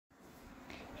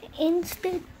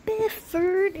Instant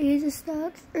Bifford is a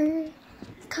sucker,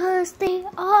 'cause they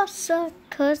all suck,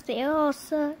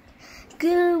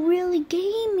 Gorilla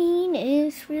Gaming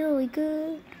is really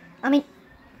good.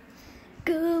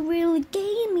 Gorilla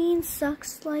Gaming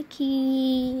sucks like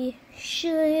he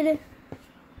should.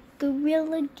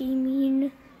 Gorilla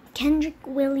Gaming. Kendrick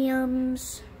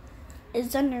Williams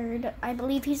is a nerd. I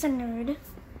believe he's a nerd.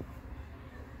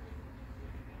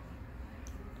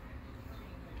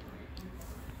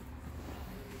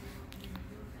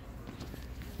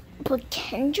 But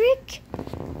Kendrick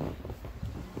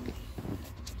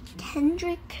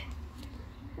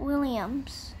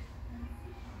Williams.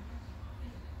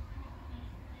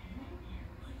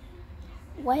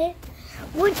 What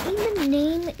even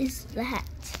name is that?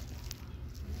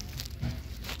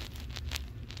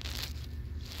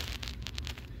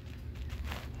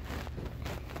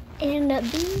 And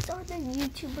these are the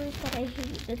YouTubers that I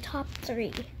hate, the top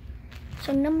 3.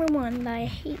 So number 1 that I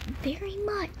hate very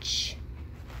much,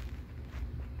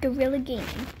 Gorilla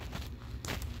Gaming.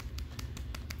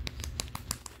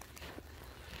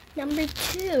 Number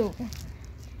 2,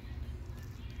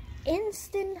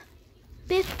 Instant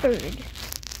Bifford.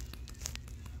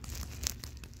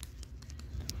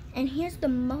 And here's the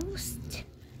most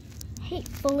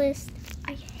hatefulest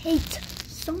I hate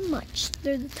so much.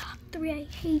 They're the top 3 I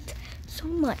hate so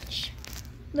much.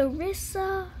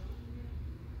 Larissa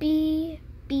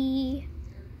BBX.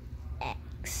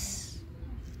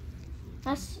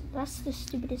 That's the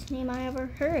stupidest name I ever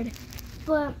heard.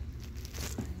 But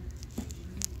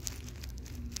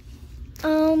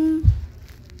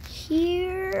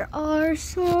here are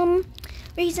some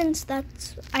reasons that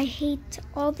I hate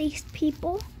all these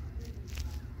people.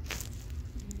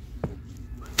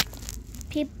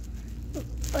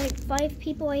 Like 5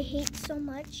 people I hate so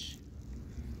much.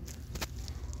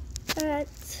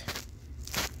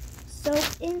 So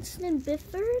Instant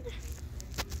Bifford,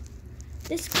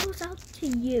 this goes out to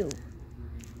you.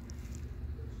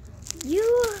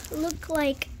 You look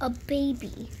like a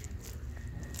baby.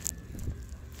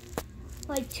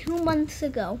 Like 2 months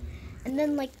ago. And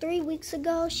then like 3 weeks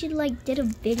ago, she like did a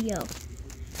video.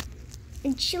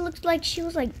 And she looked like she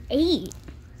was like 8.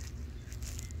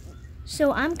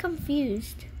 So I'm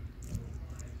confused.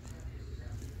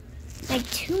 Like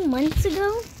 2 months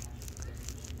ago,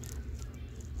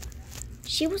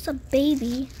 she was a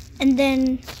baby, and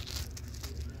then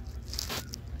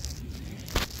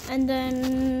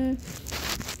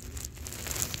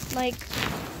like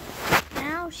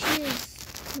now she is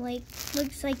like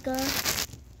looks like a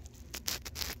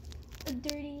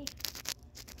dirty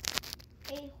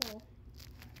a-hole.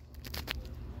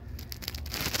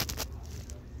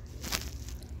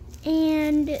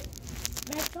 And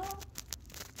that's all.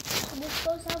 This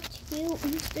goes out to you,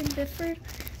 Instant Bifford,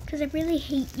 because I really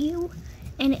hate you.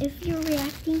 And if you're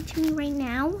reacting to me right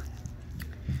now,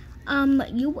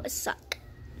 you suck.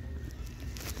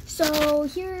 So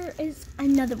here is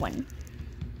another one.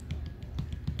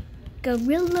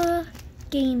 Gorilla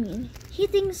Gaming. He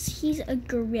thinks he's a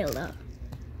gorilla,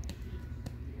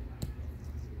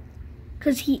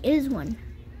 because he is one.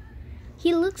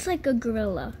 He looks like a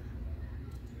gorilla.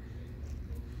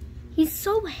 He's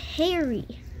so hairy.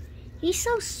 He's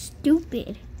so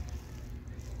stupid.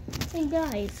 Hey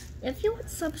guys, if you would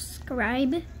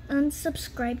subscribe,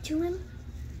 unsubscribe to him,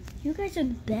 you guys are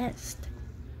the best.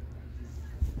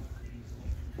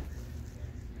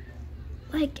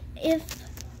 Like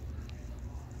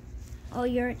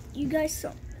you guys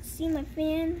see my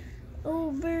fan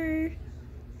over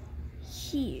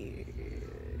here.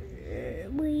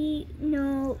 Wait,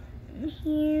 no,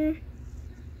 here.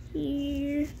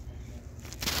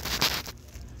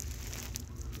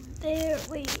 There,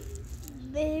 wait,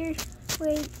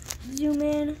 zoom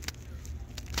in.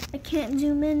 I can't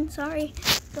zoom in, sorry,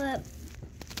 but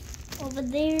over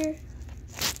there.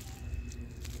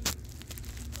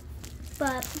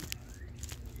 But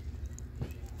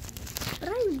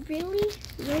I really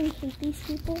hate these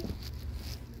people.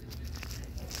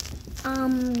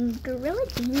 Gorilla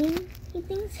Gaming, he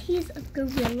thinks he's a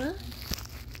gorilla.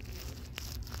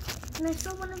 And I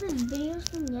saw one of his videos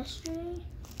from yesterday,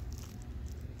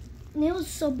 and it was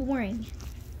so boring.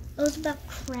 It was about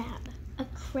a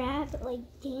crab like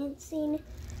dancing,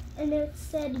 and it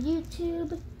said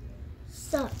YouTube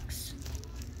sucks.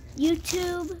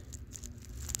 YouTube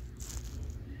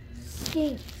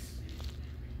stinks.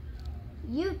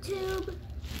 YouTube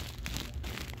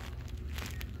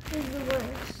is the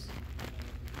worst.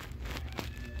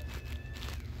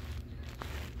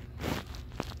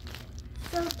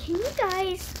 So can you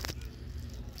guys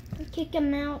kick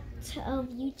him out of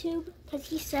YouTube because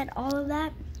he said all of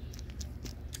that?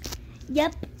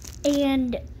 Yep,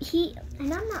 And I'm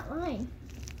not lying.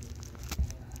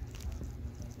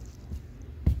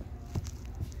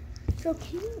 So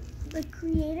the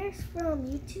creators from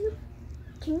YouTube,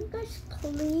 can you guys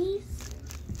please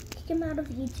kick him out of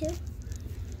YouTube?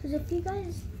 Because if you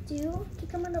guys do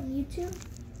kick him out of YouTube,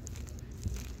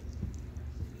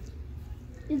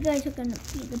 you guys are gonna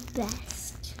be the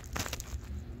best.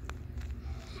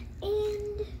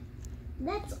 And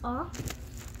that's all.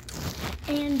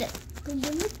 And the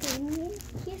Gorilla Gaming,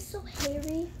 he is so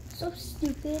hairy, so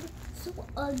stupid, so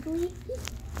ugly.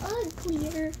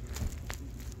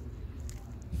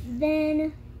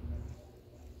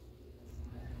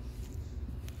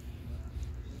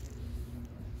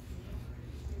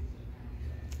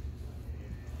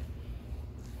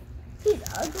 He's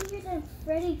uglier than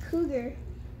Freddy Krueger.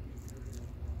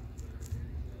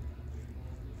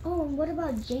 Oh, and what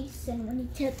about Jason when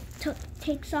he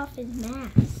takes off his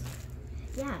mask?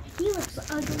 Yeah, he looks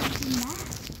ugly with his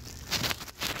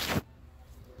mask.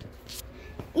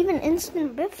 Even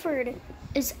Instant Bifford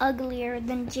is uglier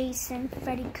than Jason,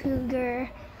 Freddy Krueger.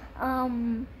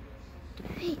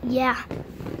 Yeah.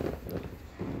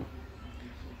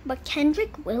 But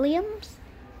Kendrick Williams?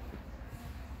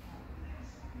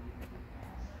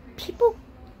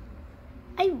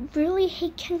 I really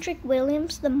hate Kendrick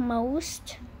Williams the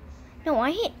most. No,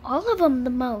 I hate all of them the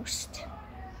most.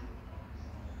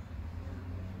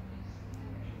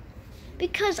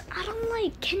 Because I don't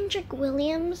like Kendrick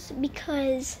Williams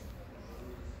because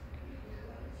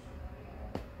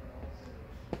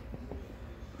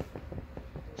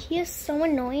he is so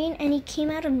annoying, and he came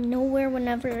out of nowhere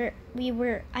whenever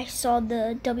I saw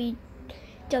the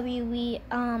WWE,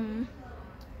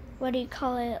 what do you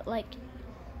call it, like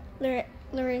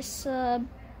Larissa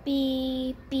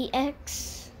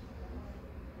BX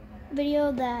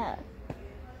video that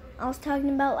I was talking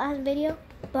about last video.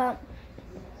 But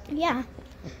yeah,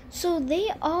 so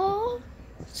they all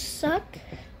suck.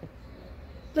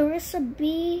 Larissa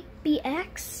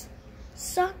BX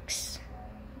sucks.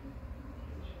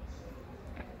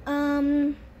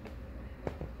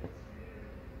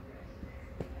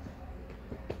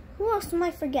 Who else am I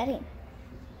forgetting?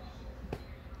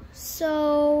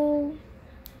 So,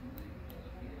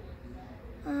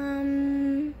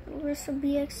 Larissa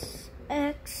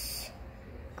BXX,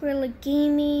 Gorilla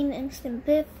Gaming, Instant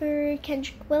Bifford,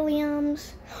 Kendrick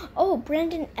Williams. Oh,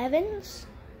 Brandon Evans.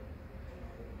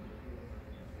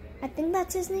 I think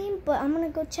that's his name, but I'm gonna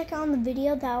go check out on the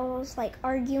video that was like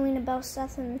arguing about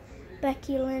Seth and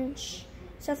Becky Lynch,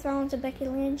 Seth Rollins and Becky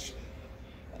Lynch,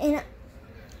 and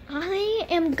I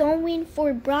am going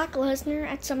for Brock Lesnar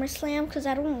at SummerSlam because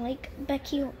I don't like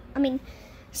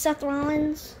Seth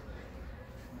Rollins,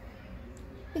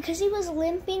 because he was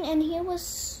limping and it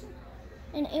was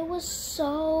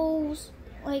so,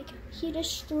 like, he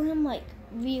destroyed him like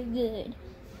real good.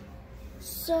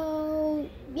 So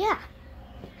yeah,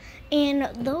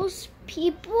 and those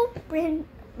people,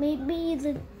 maybe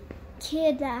the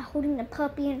kid that holding the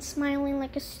puppy and smiling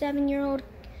like a 7-year-old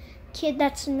kid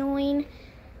that's annoying.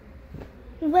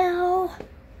 Well,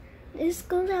 this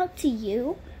goes out to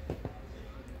you.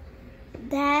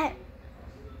 That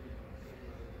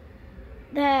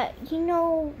you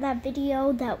know that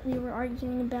video that we were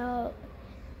arguing about,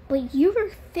 but your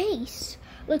face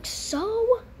looks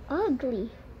so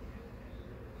ugly.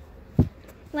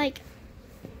 Like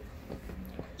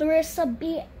Larissa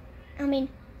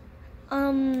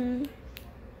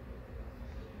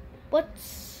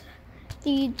what's the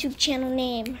YouTube channel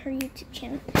name? Her YouTube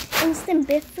channel. Instant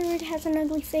Bifford has an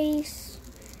ugly face.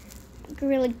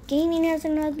 Gorilla Gaming has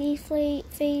an ugly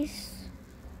face.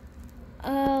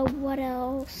 What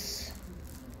else?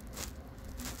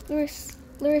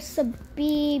 Larissa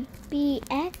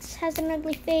BBX has an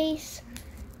ugly face.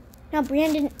 Now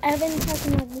Brandon Evans has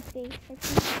an ugly face. I think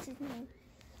that's his name.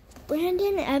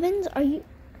 Brandon Evans,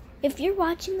 if you're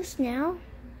watching this now,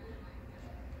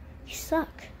 you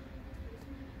suck.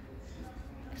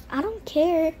 I don't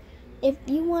care if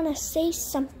you want to say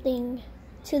something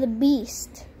to the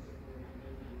beast.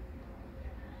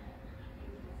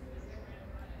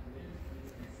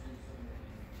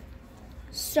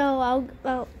 So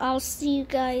I'll see you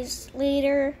guys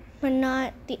later, but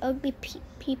not the ugly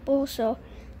people. So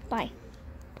bye.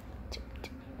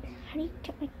 How do you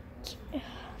get my?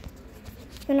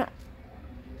 You're not.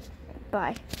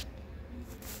 Bye.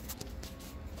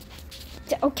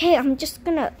 Okay, I'm just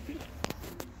gonna.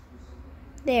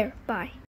 There. Bye.